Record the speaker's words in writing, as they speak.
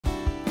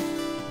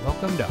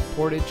Welcome to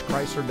Portage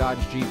Chrysler Dodge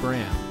Jeep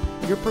Ram,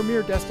 your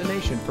premier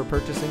destination for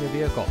purchasing a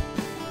vehicle.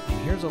 And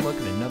here's a look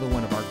at another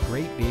one of our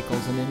great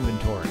vehicles in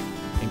inventory,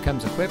 and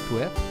comes equipped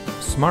with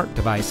smart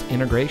device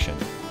integration,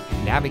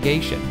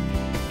 navigation,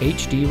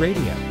 HD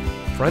radio,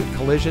 front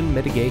collision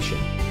mitigation,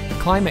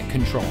 climate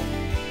control,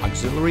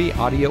 auxiliary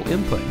audio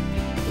input,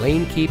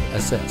 lane keep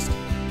assist,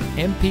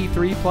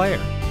 MP3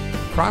 player,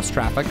 cross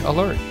traffic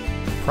alert,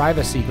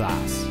 privacy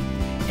glass,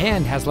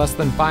 and has less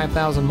than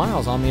 5,000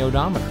 miles on the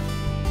odometer.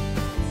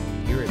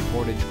 Here at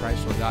Portage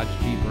Chrysler Dodge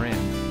Jeep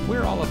Ram,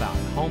 we're all about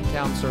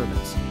hometown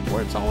service,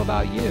 where it's all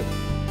about you.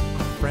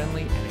 Our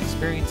friendly and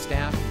experienced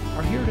staff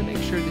are here to make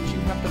sure that you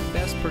have the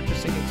best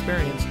purchasing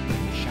experience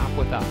when you shop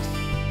with us.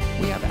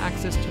 We have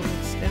access to an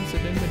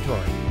extensive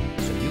inventory,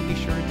 so you'll be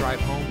sure to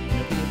drive home in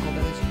a vehicle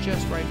that is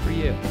just right for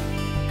you.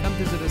 Come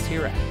visit us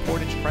here at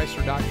Portage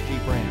Chrysler Dodge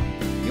Jeep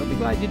Ram. You'll be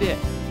glad you did.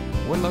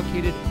 We're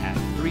located at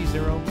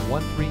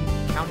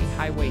 3013 County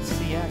Highway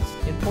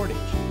CX in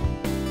Portage.